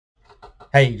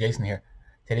Hey, Jason here.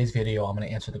 Today's video, I'm going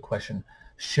to answer the question,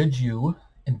 should you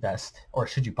invest or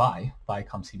should you buy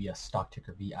Viacom CBS, stock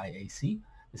ticker VIAC?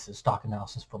 This is stock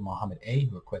analysis from Mohammed A,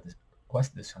 who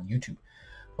requested this on YouTube.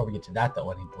 Before we get to that, though,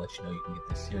 I need to let you know you can get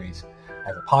this series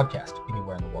as a podcast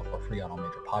anywhere in the world for free on all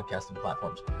major podcasting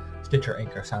platforms, Stitcher,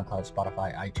 Anchor, SoundCloud,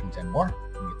 Spotify, iTunes, and more.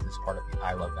 You can get this part of the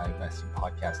I Love Value Investing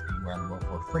podcast anywhere in the world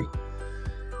for free.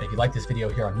 And if you like this video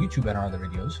here on YouTube and our other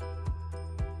videos,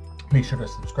 make sure to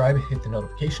subscribe, hit the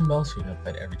notification bell so you're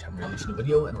notified every time we release a new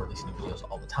video, and we're releasing new videos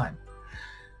all the time.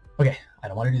 Okay, I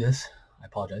don't want to do this. I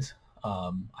apologize.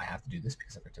 I have to do this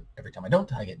because every time I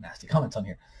don't, I get nasty comments on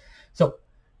here. So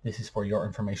this is for your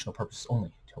informational purposes only,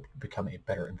 to help you become a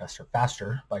better investor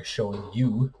faster by showing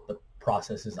you the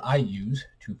processes I use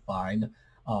to find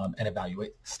and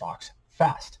evaluate stocks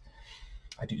fast.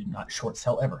 I do not short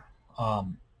sell ever.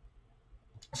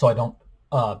 So I don't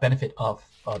benefit of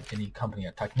any company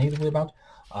I talk negatively about.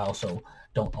 I also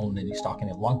don't own any stock in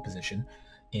a long position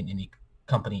in any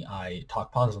company I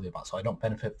talk positively about. So I don't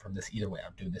benefit from this either way.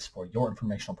 I'm doing this for your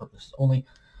informational purposes only.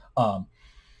 The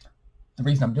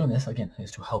reason I'm doing this, again,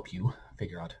 is to help you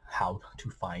figure out how to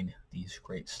find these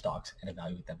great stocks and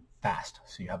evaluate them fast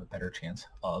so you have a better chance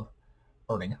of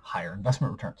earning higher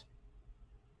investment returns.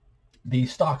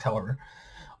 These stocks, however,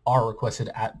 are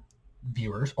requested at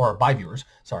viewers or by viewers,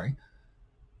 sorry.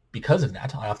 Because of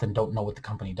that, I often don't know what the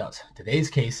company does. Today's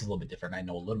case is a little bit different. I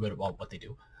know a little bit about what they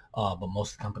do, but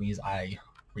most of the companies I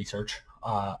research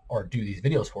or do these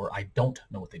videos for, I don't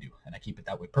know what they do, and I keep it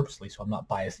that way purposely, so I'm not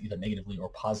biased either negatively or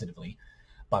positively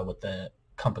by what the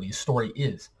company's story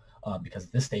is. Because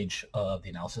at this stage of the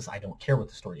analysis, I don't care what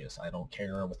the story is. I don't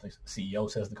care what the CEO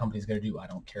says the company's going to do. I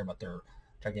don't care about their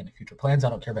gigantic future plans. I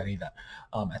don't care about any of that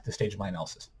at this stage of my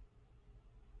analysis.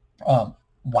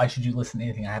 Why should you listen to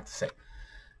anything I have to say?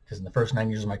 Because in the first 9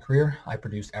 years of my career, I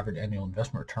produced average annual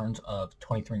investment returns of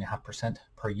 23.5%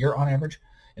 per year on average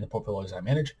in the portfolios I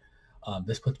manage.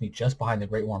 This puts me just behind the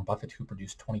great Warren Buffett, who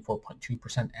produced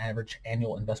 24.2% average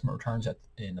annual investment returns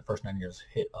in the first 9 years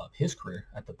of his career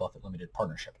at the Buffett Limited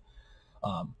Partnership.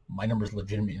 My numbers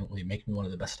legitimately make me one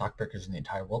of the best stock pickers in the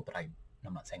entire world, but I'm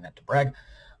not saying that to brag.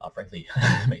 Frankly,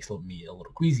 it makes me a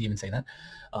little queasy even saying that.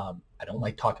 I don't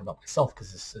like talking about myself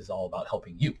because this is all about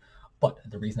helping you. But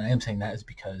the reason I am saying that is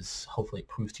because hopefully it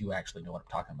proves to you I actually know what I'm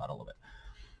talking about a little bit.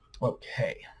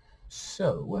 Okay,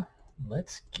 so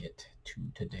let's get to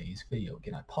today's video.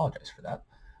 Again, I apologize for that.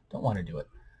 Don't want to do it.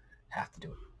 Have to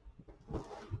do it.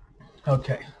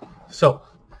 Okay, so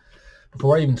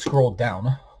before I even scroll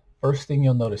down, first thing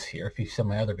you'll notice here, if you've seen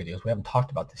my other videos, we haven't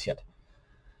talked about this yet.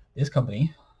 This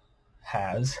company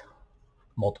has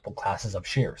multiple classes of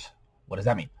shares. What does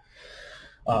that mean?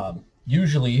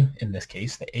 Usually, in this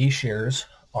case, the A shares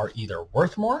are either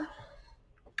worth more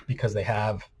because they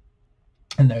have,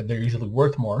 and they're usually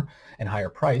worth more and higher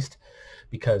priced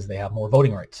because they have more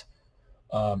voting rights.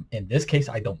 In this case,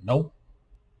 I don't know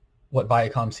what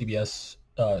Viacom CBS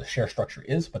share structure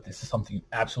is, but this is something you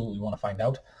absolutely want to find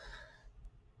out.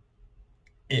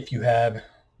 If you have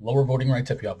lower voting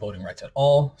rights, if you have voting rights at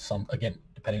all, again,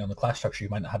 depending on the class structure, you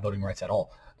might not have voting rights at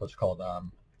all. Those are called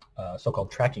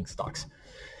so-called tracking stocks.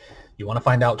 You want to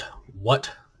find out what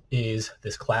is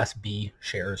this Class B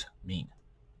shares mean.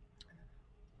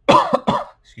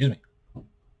 Excuse me.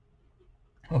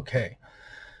 Okay,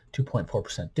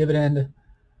 2.4% dividend,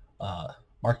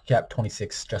 market cap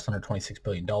just under $26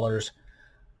 billion.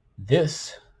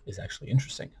 This is actually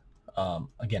interesting.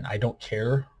 Again, I don't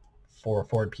care for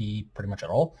forward PE pretty much at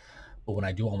all, but when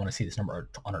I do, I want to see this number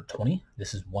under 20.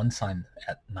 This is one sign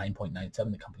at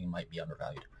 9.97. The company might be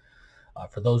undervalued.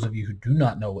 For those of you who do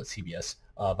not know what CBS,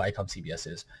 Viacom CBS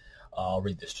is, I'll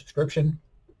read this description.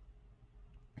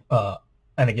 And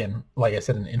again, like I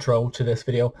said in the intro to this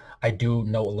video, I do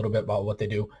know a little bit about what they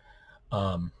do,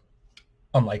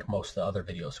 unlike most of the other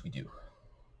videos we do.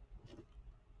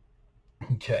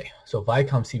 Okay, so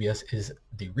Viacom CBS is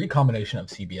the recombination of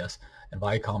CBS and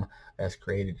Viacom has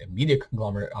created a media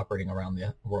conglomerate operating around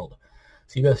the world.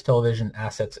 CBS television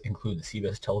assets include the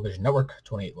CBS television network,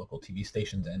 28 local TV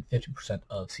stations, and 50%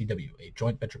 of CW, a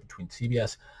joint venture between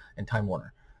CBS and Time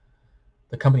Warner.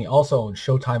 The company also owns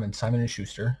Showtime and Simon &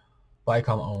 Schuster.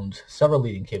 Viacom owns several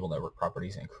leading cable network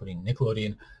properties, including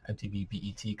Nickelodeon, MTV,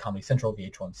 BET, Comedy Central,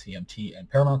 VH1, CMT, and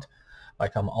Paramount.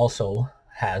 Viacom also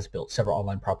has built several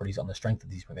online properties on the strength of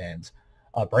these brands.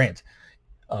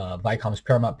 Viacom's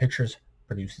Paramount Pictures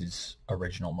produces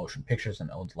original motion pictures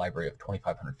and owns a library of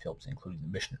 2,500 films, including the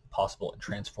Mission Impossible and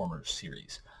Transformers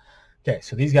series. Okay,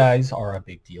 so these guys are a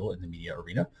big deal in the media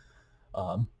arena,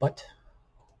 but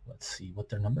let's see what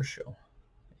their numbers show.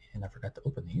 And I forgot to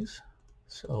open these,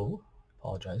 so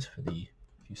apologize for the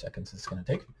few seconds it's going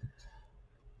to take.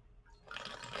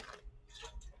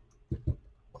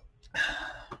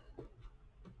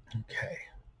 Okay.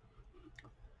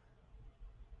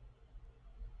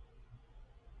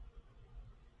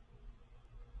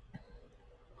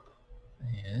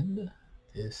 And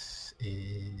this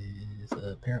is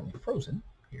apparently frozen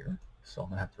here, so I'm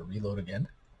going to have to reload again.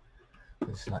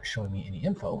 It's not showing me any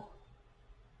info.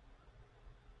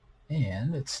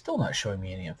 And it's still not showing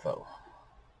me any info.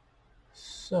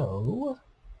 So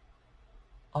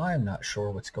I'm not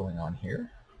sure what's going on here.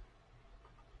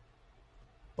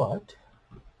 But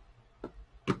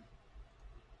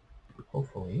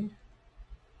hopefully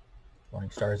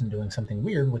Morningstar isn't doing something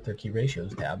weird with their key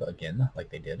ratios tab again, like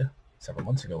they did several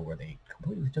months ago where they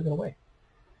completely took it away.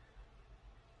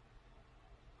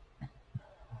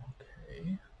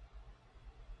 Okay.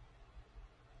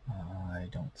 I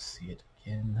don't see it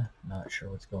again. Not sure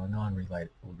what's going on. We'll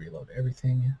reload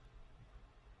everything.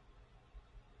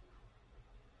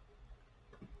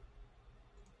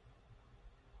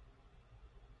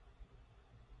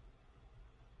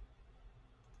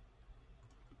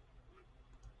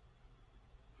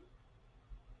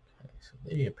 So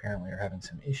they apparently are having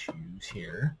some issues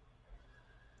here.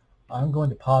 I'm going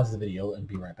to pause the video and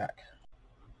be right back.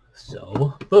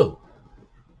 So, boo.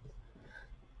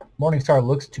 Morningstar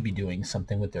looks to be doing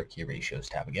something with their key ratios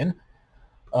tab again.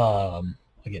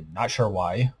 Again, not sure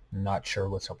why, not sure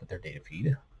what's up with their data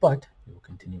feed, but we will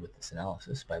continue with this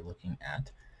analysis by looking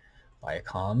at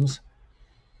Viacom's,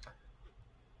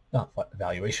 not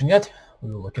valuation yet.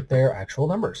 We will look at their actual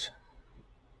numbers.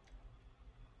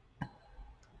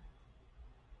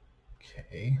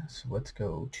 Okay, so let's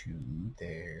go to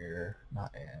their,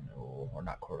 not annual, or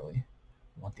not quarterly,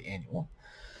 we want the annual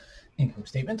income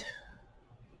statement.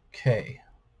 Okay,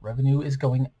 revenue is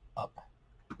going up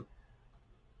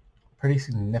pretty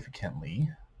significantly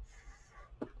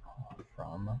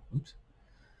from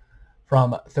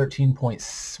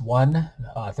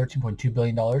 $13.2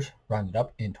 billion rounded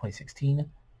up in 2016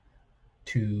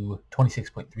 to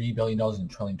 $26.3 billion in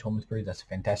trailing 12-month period. That's a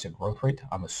fantastic growth rate.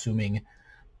 I'm assuming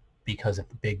because of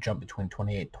the big jump between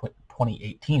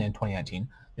 2018 and 2019,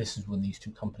 this is when these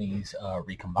two companies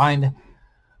recombined.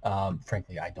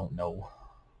 Frankly, I don't know.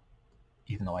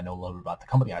 Even though I know a little bit about the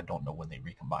company, I don't know when they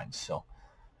recombined. So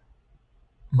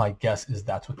my guess is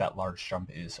that's what that large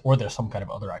jump is, or there's some kind of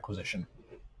other acquisition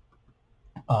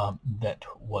that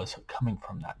was coming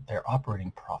from that. Their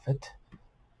operating profit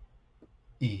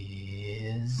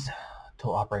is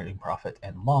total operating profit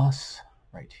and loss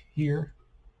right here.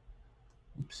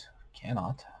 Oops,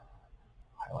 cannot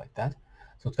highlight that.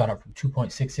 So it's gone up from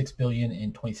 2.66 billion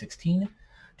in 2016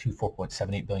 to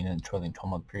 4.78 billion in the trailing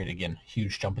 12-month period. Again,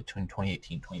 huge jump between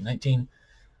 2018 and 2019.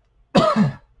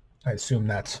 I assume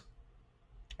that's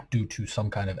due to some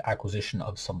kind of acquisition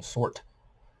of some sort,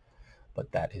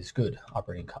 but that is good.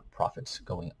 Operating profits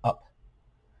going up.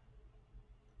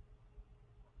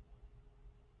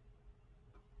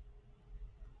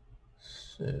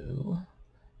 So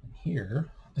here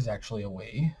is actually a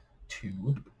way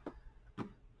to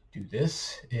do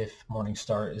this. If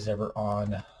Morningstar is ever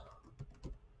on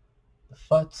the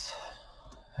FUTs,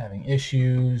 having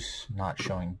issues, not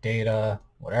showing data,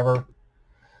 whatever,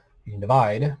 you can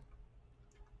divide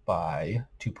by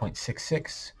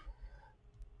 2.66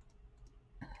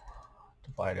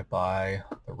 divided by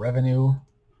the revenue,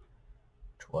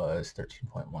 which was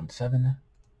 13.17.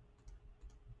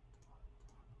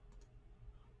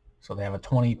 So they have a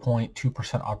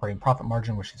 20.2% operating profit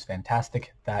margin, which is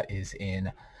fantastic. That is in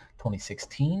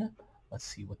 2016. Let's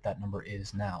see what that number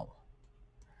is now.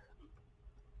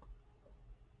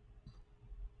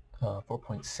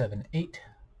 4.78.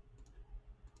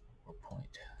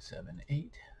 4.78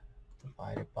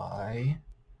 divided by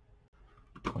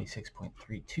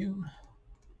 26.32.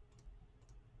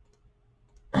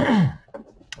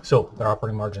 So their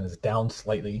operating margin is down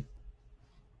slightly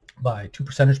by 2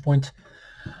 percentage points.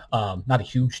 Not a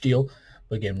huge deal,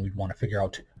 but again, we'd want to figure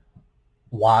out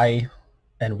why,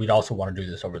 and we'd also want to do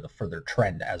this over the further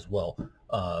trend as well,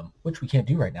 which we can't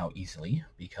do right now easily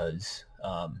because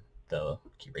the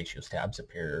key ratios tabs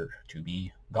appear to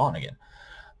be gone again.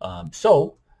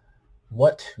 So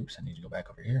what, oops, I need to go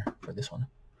back over here for this one.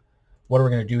 What we're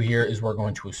going to do here is we're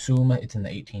going to assume it's in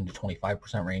the 18 to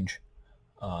 25% range,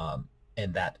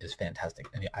 and that is fantastic.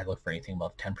 And I look for anything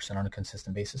above 10% on a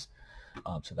consistent basis,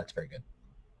 so that's very good.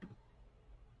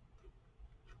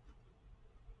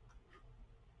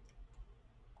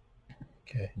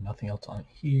 Okay, nothing else on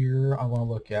here I want to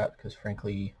look at because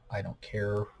frankly, I don't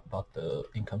care about the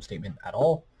income statement at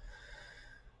all.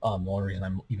 The only reason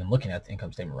I'm even looking at the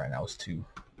income statement right now is to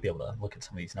be able to look at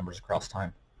some of these numbers across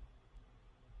time.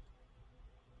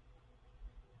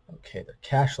 Okay, the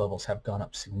cash levels have gone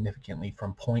up significantly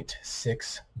from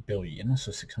 0.6 billion,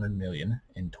 so 600 million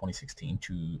in 2016,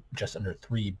 to just under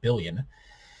 3 billion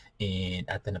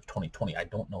at the end of 2020. I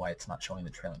don't know why it's not showing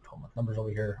the trailing 12-month numbers over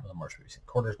here, or the most recent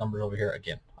quarters numbers over here.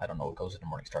 Again, I don't know what goes into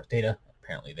Morningstar's data.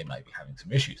 Apparently, they might be having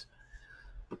some issues.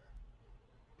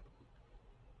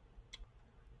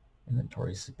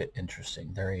 Inventory is a bit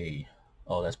interesting.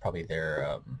 That's probably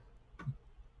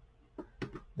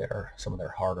some of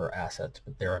their harder assets,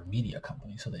 but they're a media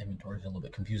company, so the inventory is a little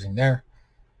bit confusing there.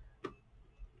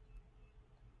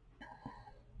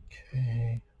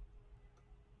 Okay.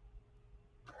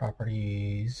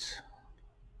 Properties.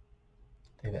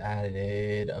 They've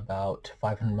added about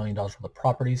 $500 million worth of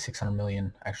properties, $600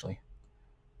 million, actually,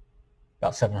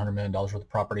 about $700 million worth of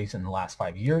properties in the last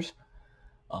 5 years.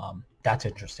 That's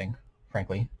interesting,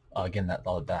 frankly. Again, that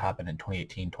happened in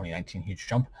 2018, 2019, huge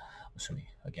jump. I'm assuming,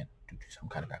 again, due to some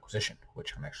kind of acquisition,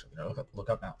 which I'm actually going to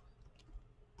look up now.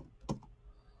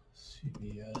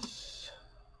 CBS.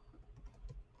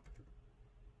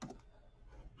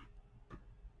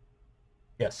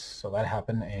 Yes, so that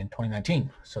happened in 2019.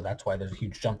 So that's why there's a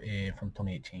huge jump from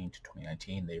 2018 to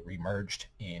 2019. They remerged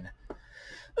in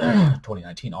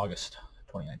 2019, August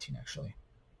 2019, actually.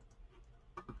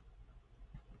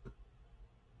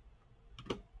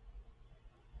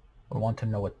 I want to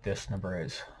know what this number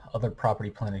is. Other property,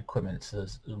 plant, and equipment. It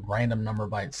says a random number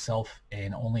by itself,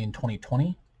 and only in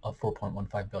 2020 of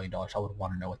 $4.15 billion. I would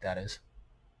want to know what that is.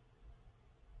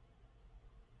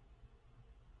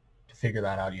 To figure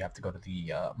that out, you have to go to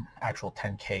the actual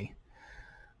 10K.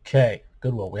 Okay,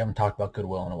 Goodwill. We haven't talked about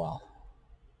Goodwill in a while.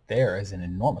 There is an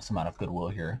enormous amount of Goodwill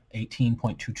here.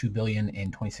 18.22 billion in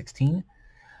 2016,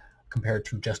 compared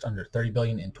to just under 30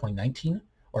 billion in 2019,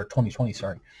 or 2020,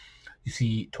 sorry. You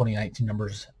see 2019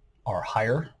 numbers are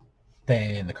higher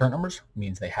than the current numbers,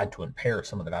 means they had to impair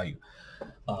some of the value.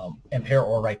 Impair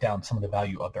or write down some of the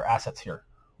value of their assets here.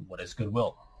 What is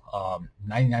Goodwill?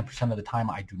 99% of the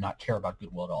time, I do not care about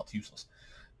Goodwill at all. It's useless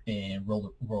in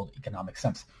world economic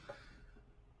sense.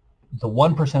 The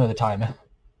 1% of the time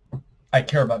I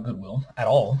care about Goodwill at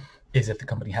all is if the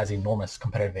company has enormous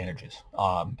competitive advantages.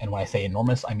 And when I say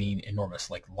enormous, I mean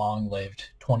enormous, like long-lived,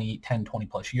 10, 20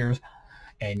 plus years.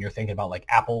 And you're thinking about like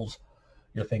Apple's,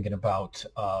 you're thinking about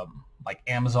like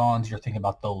Amazon's, you're thinking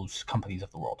about those companies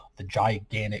of the world, the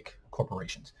gigantic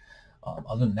corporations.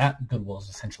 Other than that, Goodwill is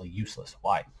essentially useless.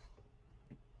 Why?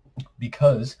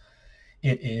 Because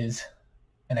it is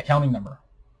an accounting number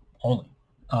only.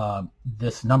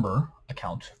 This number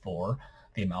accounts for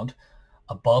the amount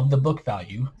above the book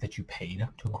value that you paid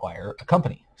to acquire a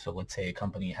company. So let's say a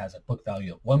company has a book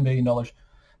value of $1 billion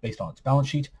based on its balance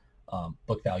sheet.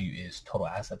 Book value is total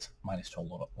assets minus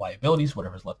total liabilities.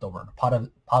 Whatever's left over in a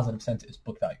positive sense is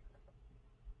book value.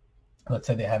 Let's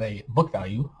say they have a book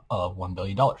value of $1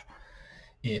 billion.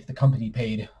 If the company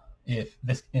in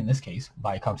this case,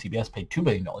 Viacom CBS paid $2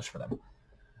 billion for them,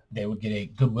 they would get a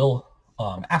goodwill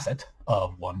asset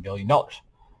of $1 billion.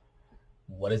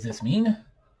 What does this mean?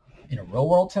 In a real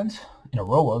world sense,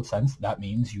 that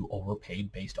means you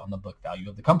overpaid based on the book value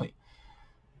of the company.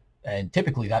 And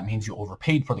typically that means you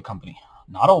overpaid for the company.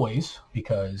 Not always,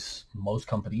 because most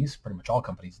companies, pretty much all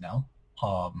companies now,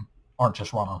 aren't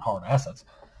just run on hard assets.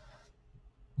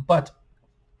 But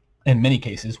in many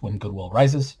cases, when goodwill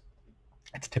rises,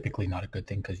 it's typically not a good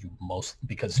thing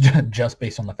because just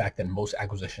based on the fact that most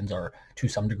acquisitions are to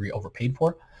some degree overpaid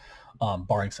for,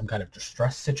 barring some kind of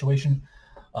distress situation.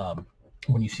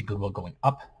 When you see goodwill going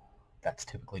up, that's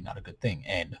typically not a good thing.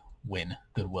 And when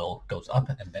goodwill goes up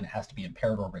and then it has to be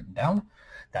impaired or written down,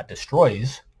 that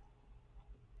destroys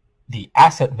the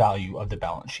asset value of the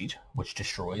balance sheet, which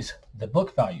destroys the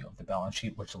book value of the balance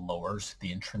sheet, which lowers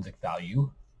the intrinsic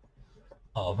value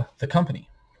of the company.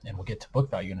 And we'll get to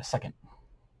book value in a second.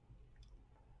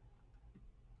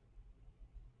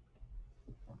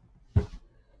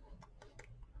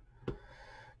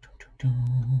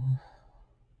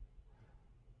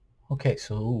 Okay,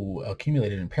 so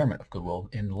accumulated impairment of goodwill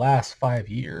in the last 5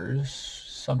 years,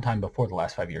 sometime before the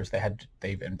last 5 years,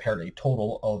 they've impaired a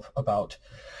total of about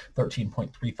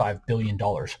 $13.35 billion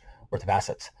worth of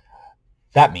assets.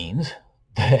 That means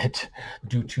that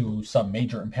due to some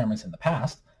major impairments in the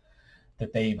past,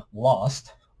 that they've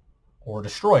lost or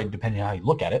destroyed, depending on how you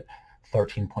look at it,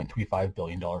 $13.35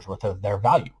 billion worth of their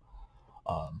value.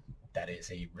 That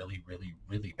is a really, really,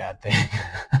 really bad thing.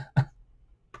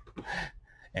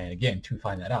 And again, to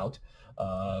find that out,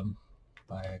 Viacom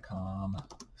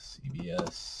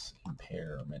CBS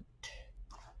impairment.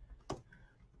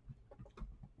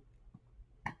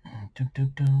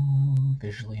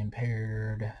 Visually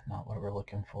impaired, not what we're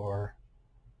looking for.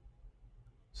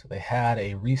 So they had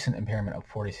a recent impairment of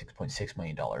 $46.6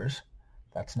 million.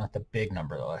 That's not the big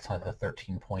number, though. That's not the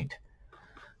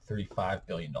 $13.35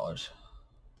 billion.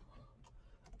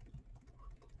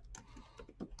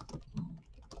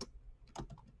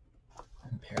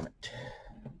 Impairment.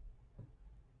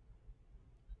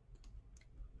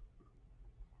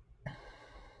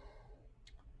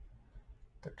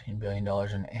 $13 billion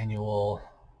in annual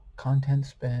content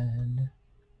spend.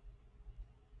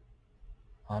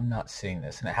 I'm not seeing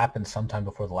this, and it happened sometime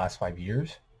before the last 5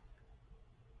 years.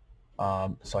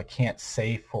 So I can't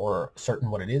say for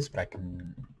certain what it is, but I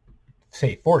can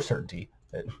say for certainty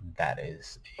that that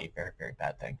is a very, very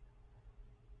bad thing.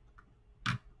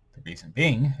 The reason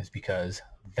being is because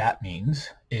that means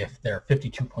if their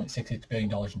 $52.66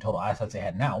 billion in total assets they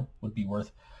had now would be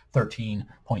worth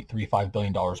 $13.35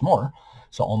 billion more.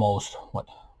 So almost, what,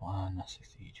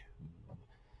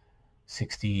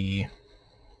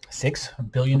 $66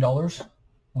 billion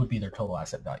would be their total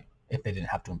asset value if they didn't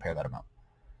have to impair that amount.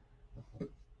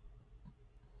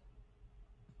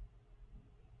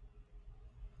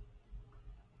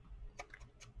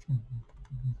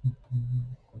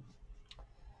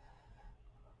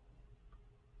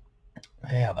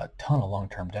 They have a ton of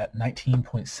long-term debt,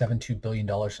 $19.72 billion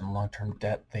in long-term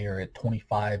debt. They are a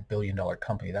 $25 billion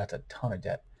company. That's a ton of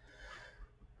debt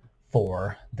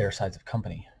for their size of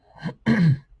company.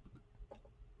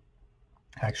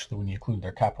 Actually, when you include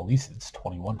their capital leases, it's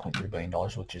 $21.3 billion,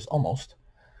 which is almost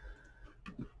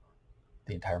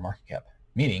the entire market cap.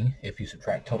 Meaning, if you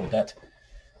subtract total debt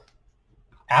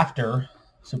after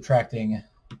subtracting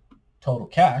total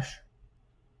cash,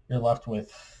 you're left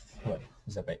with, what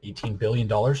is that, about $18 billion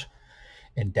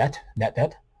in debt, net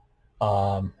debt.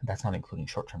 That's not including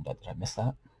short-term debt. Did I miss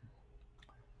that?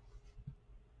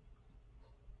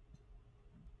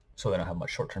 So they don't have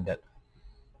much short-term debt.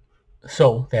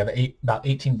 So they have about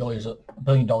 $18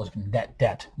 billion of net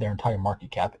debt. Their entire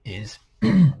market cap is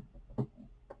 $26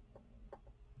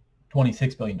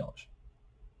 billion.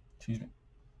 Excuse me.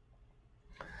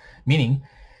 Meaning,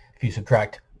 if you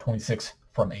subtract 26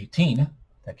 from 18,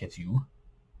 that gives you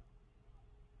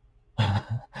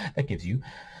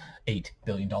 $8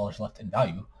 billion left in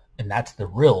value, and that's the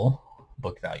real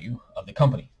book value of the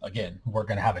company. Again, we're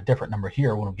going to have a different number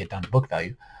here when we get down to book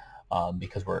value,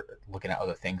 because we're looking at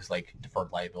other things like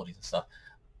deferred liabilities and stuff.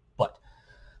 But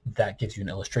that gives you an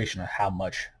illustration of how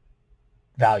much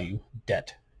value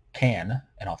debt can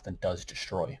and often does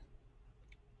destroy.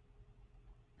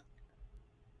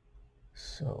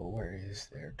 So where is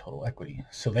their total equity?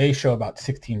 So they show about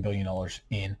 $16 billion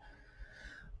in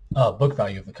book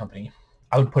value of the company.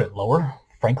 I would put it lower,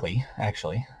 frankly.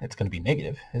 Actually, it's going to be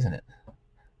negative, isn't it?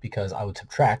 Because I would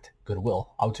subtract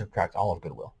goodwill. I would subtract all of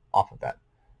goodwill off of that.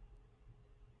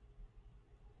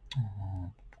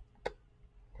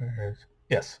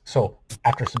 Yes. So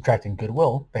after subtracting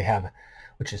goodwill, they have,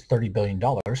 which is $30 billion.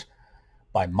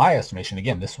 By my estimation,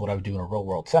 again, this is what I would do in a real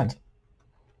world sense.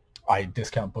 I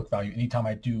discount book value anytime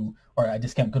I do, or I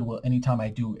discount goodwill anytime I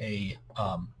do a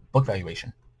book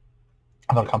valuation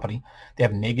of a company. They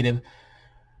have negative,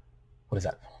 what is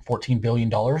that, $14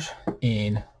 billion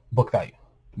in book value,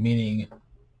 meaning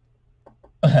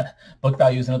book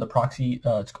value is another proxy.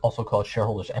 It's also called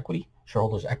shareholders' equity.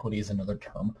 Shareholders' equity is another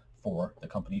term for the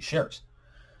company's shares.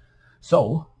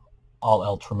 So all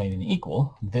else remaining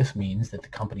equal, this means that the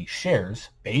company's shares,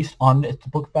 based on its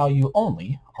book value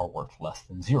only, are worth less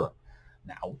than zero.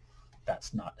 Now,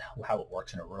 that's not how it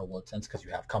works in a real world sense, because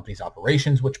you have companies'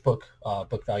 operations, which book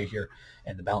value here,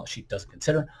 and the balance sheet doesn't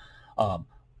consider.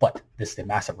 But this is a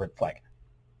massive red flag,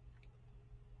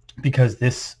 because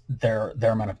their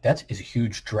amount of debt is a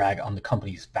huge drag on the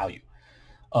company's value.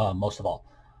 Most of all,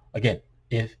 again,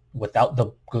 if without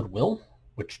the goodwill,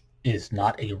 which is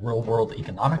not a real world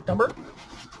economic number,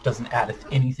 doesn't add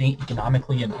anything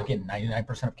economically, and again,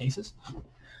 99% of cases,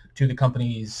 to the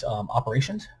company's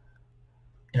operations.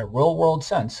 In a real world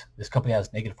sense, this company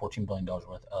has negative $14 billion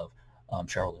worth of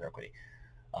shareholder equity.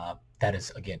 That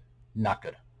is, again, not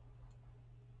good.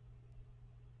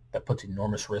 That puts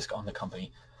enormous risk on the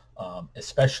company,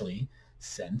 especially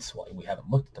since, well, we haven't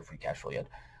looked at the free cash flow yet,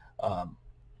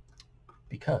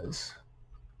 because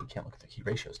we can't look at the key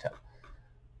ratios tab.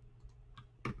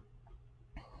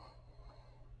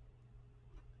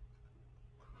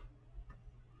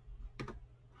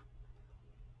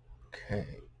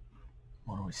 Okay,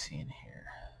 what are we seeing here?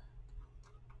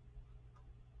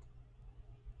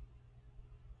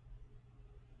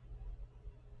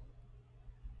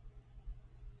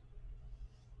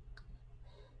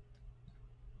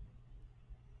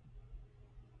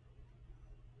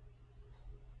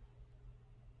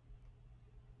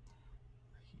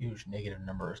 huge negative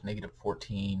numbers, negative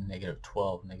 14, negative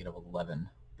 12, negative 11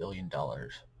 billion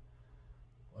dollars.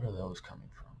 What are those coming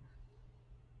from?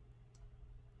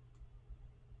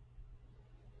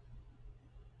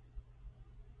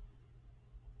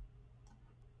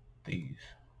 These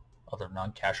other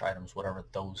non-cash items, whatever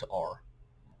those are.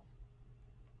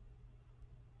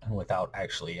 And without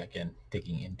actually, again,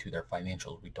 digging into their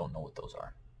financials, we don't know what those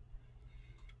are.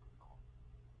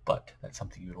 But that's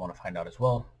something you would want to find out as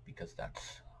well, because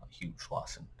that's a huge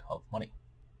loss of money.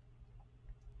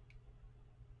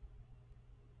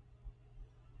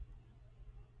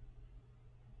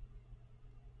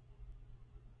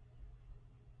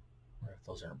 Or if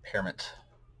those are impairments,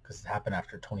 because it happened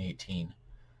after 2018.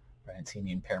 I didn't see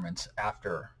any impairments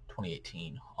after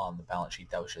 2018 on the balance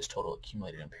sheet. That was just total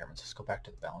accumulated impairments. Let's go back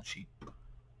to the balance sheet.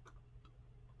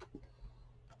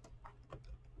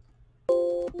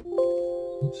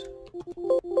 Oops.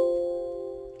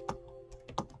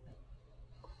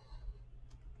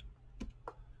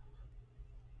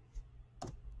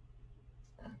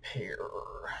 Impair.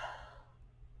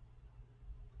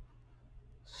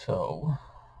 So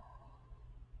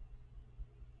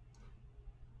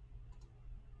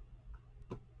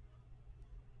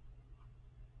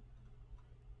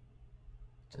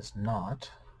does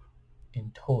not in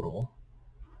total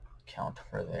account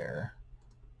for their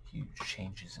huge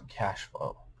changes in cash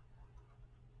flow.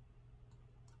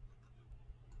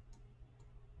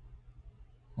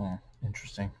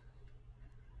 Interesting.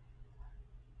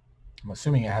 I'm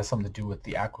assuming it has something to do with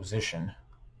the acquisition,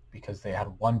 because they had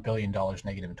 $1 billion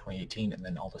negative in 2018, and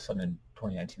then all of a sudden in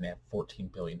 2019 they had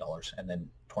 $14 billion, and then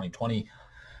 2020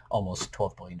 almost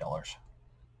 $12 billion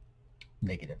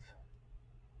negative.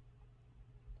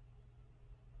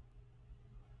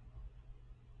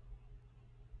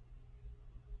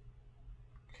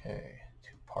 Okay,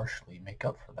 to partially make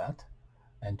up for that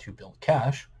and to build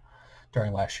cash,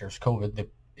 during last year's COVID, they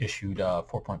issued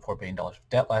 $4.4 billion of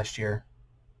debt last year.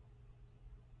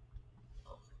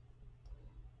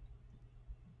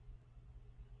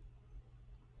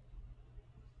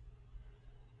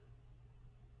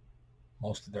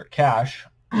 Most of their cash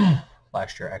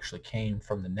last year actually came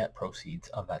from the net proceeds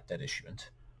of that debt issuance,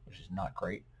 which is not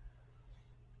great.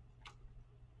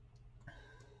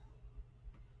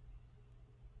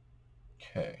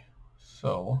 Okay,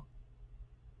 so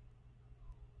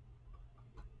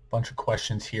a bunch of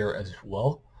questions here as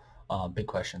well, big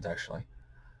questions actually.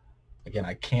 Again,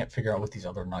 I can't figure out what these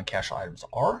other non-cash items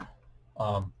are,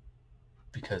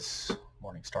 because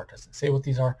Morningstar doesn't say what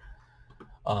these are.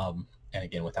 And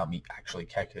again, without me actually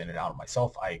calculating it out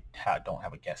myself, I don't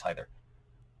have a guess either.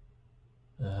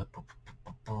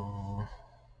 Total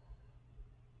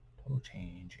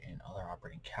change in other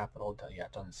operating capital. Yeah,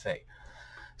 it doesn't say.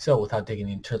 So without digging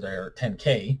into their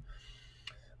 10K,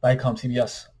 Viacom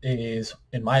CBS is,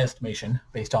 in my estimation,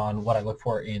 based on what I look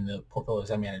for in the portfolios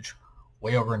I manage,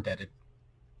 way over indebted.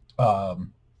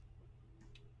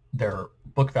 Their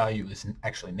book value is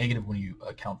actually negative when you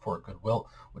account for goodwill,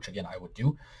 which again I would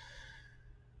do.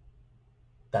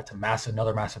 That's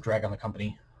another massive drag on the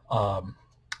company.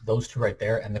 Those two right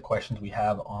there, and the questions we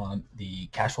have on the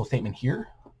cash flow statement here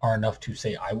are enough to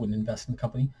say I wouldn't invest in the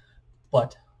company.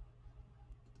 But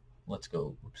let's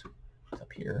go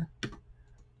up here.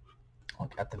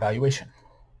 Look at the valuation.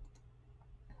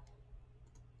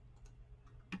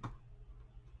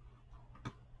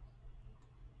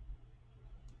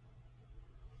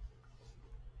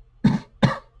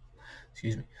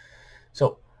 Excuse me.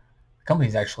 So the company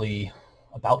is actually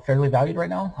about fairly valued right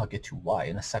now. I'll get to why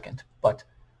in a second. But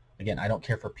again, I don't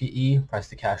care for PE, price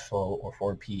to cash flow, or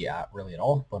forward PE really at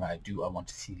all. But I want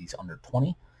to see these under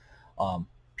 20.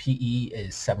 PE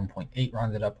is 7.8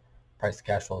 rounded up. Price to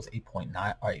cash flow is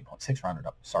 8.9 or 8.6 rounded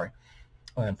up. Sorry.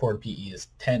 And then forward PE is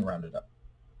 10 rounded up.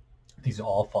 These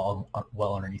all fall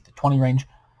well underneath the 20 range.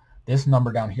 This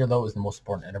number down here, though, is the most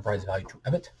important enterprise value to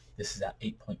EBIT. This is at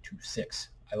 8.26.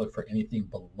 I look for anything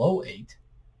below 8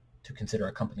 to consider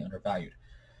a company undervalued.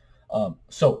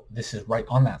 So this is right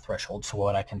on that threshold. So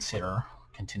would I consider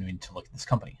continuing to look at this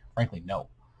company? Frankly, no.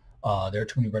 There are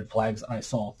too many red flags I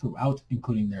saw throughout,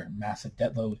 including their massive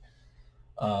debt load,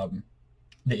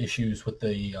 the issues with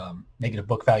the negative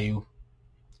book value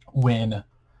when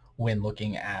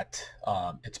looking at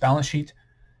its balance sheet,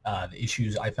 the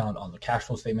issues I found on the cash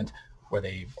flow statement where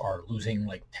they are losing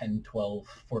like 10, 12,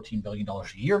 $14 billion a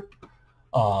year.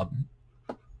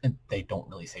 And they don't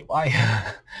really say why.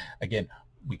 Again,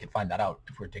 we can find that out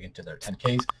if we're digging into their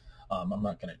 10Ks. I'm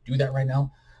not going to do that right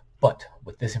now. But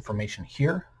with this information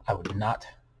here, I would not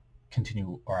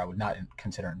continue, or I would not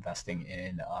consider investing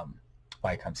in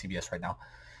Viacom CBS right now,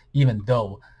 even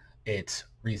though it's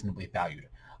reasonably valued.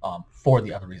 for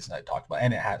the other reasons I talked about,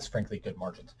 and it has, frankly, good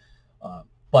margins.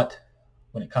 But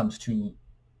when it comes to,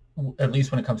 at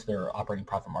least when it comes to their operating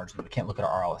profit margins, we can't look at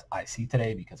our ROIC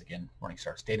today because, again,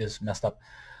 Morningstar's data is messed up.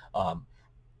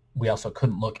 We also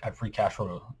couldn't look at free cash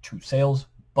flow to sales,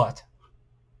 but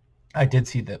I did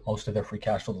see that most of their free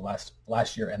cash flow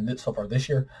last year and so far this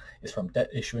year is from debt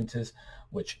issuances,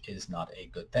 which is not a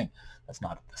good thing. That's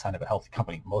not the sign of a healthy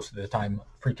company. Most of the time,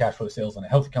 free cash flow sales in a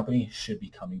healthy company should be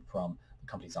coming from the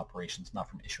company's operations, not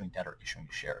from issuing debt or issuing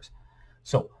shares.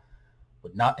 So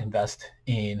would not invest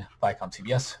in Viacom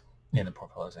CBS in the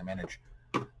portfolios I manage.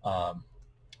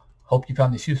 Hope you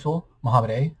found this useful.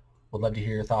 Mohammed A. would love to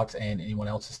hear your thoughts and anyone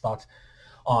else's thoughts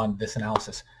on this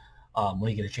analysis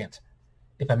when you get a chance.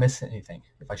 If I missed anything,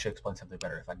 if I should explain something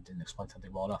better, if I didn't explain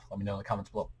something well enough, let me know in the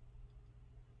comments below.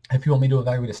 If you want me to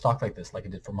evaluate a stock like this, like I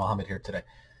did for Mohammed here today,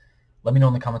 let me know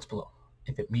in the comments below.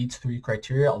 If it meets 3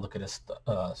 criteria, I'll look at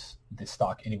this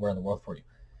stock anywhere in the world for you.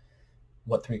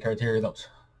 What 3 criteria are those?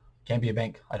 Can't be a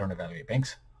bank. I don't evaluate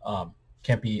banks.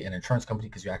 Can't be an insurance company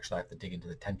because you actually have to dig into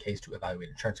the 10Ks to evaluate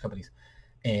insurance companies.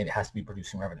 And it has to be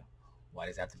producing revenue. Why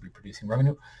does it have to be producing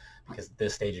revenue? Because at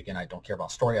this stage, again, I don't care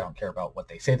about story. I don't care about what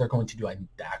they say they're going to do. I need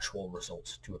the actual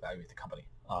results to evaluate the company.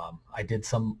 I did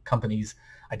some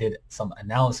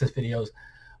analysis videos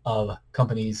of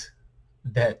companies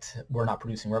that were not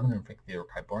producing revenue. In fact, they were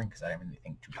quite boring because I didn't have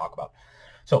anything to talk about.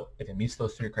 So if it meets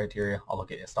those 3 criteria, I'll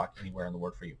look at a stock anywhere in the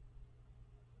world for you.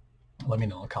 Let me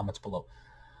know in the comments below.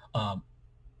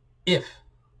 If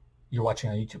you're watching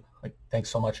on YouTube, thanks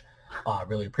so much. I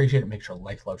really appreciate it. Make sure to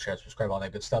like, love, share, subscribe, all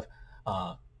that good stuff.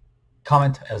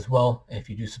 Comment as well. And if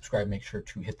you do subscribe, make sure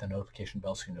to hit the notification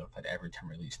bell so you're notified every time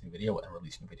I release a new video, and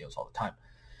release new videos all the time.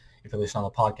 If you're listening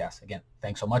on the podcast, again,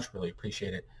 thanks so much. Really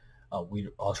appreciate it. We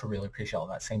also really appreciate all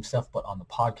that same stuff, but on the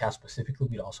podcast specifically,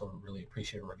 we'd also really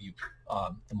appreciate a review.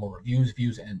 The more reviews,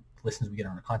 views, and listens we get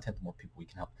on our content, the more people we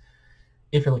can help.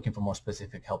 If you're looking for more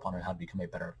specific help on how to become a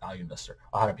better value investor,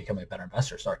 or how to become a better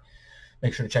investor,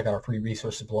 make sure to check out our free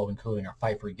resources below, including our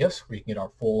 5 free gifts, where you can get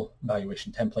our full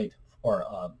valuation template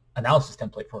or analysis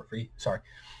template for free.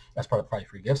 As part of the 5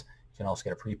 free gifts. You can also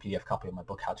get a free PDF copy of my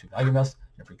book, How to Value Invest,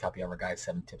 and a free copy of our guide,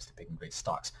 7 Tips to Picking Great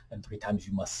Stocks, and 3 Times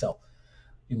You Must Sell.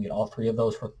 You can get all 3 of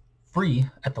those for free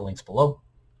at the links below.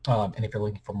 And if you're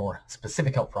looking for more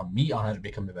specific help from me on how to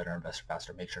become a better investor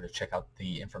faster, make sure to check out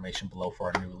the information below for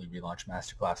our newly relaunched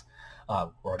masterclass.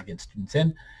 We're already getting students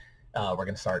in. We're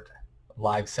going to start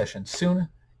live sessions soon.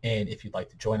 And if you'd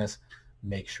like to join us,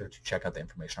 make sure to check out the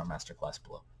information on masterclass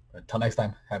below. Until next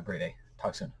time, have a great day.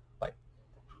 Talk soon.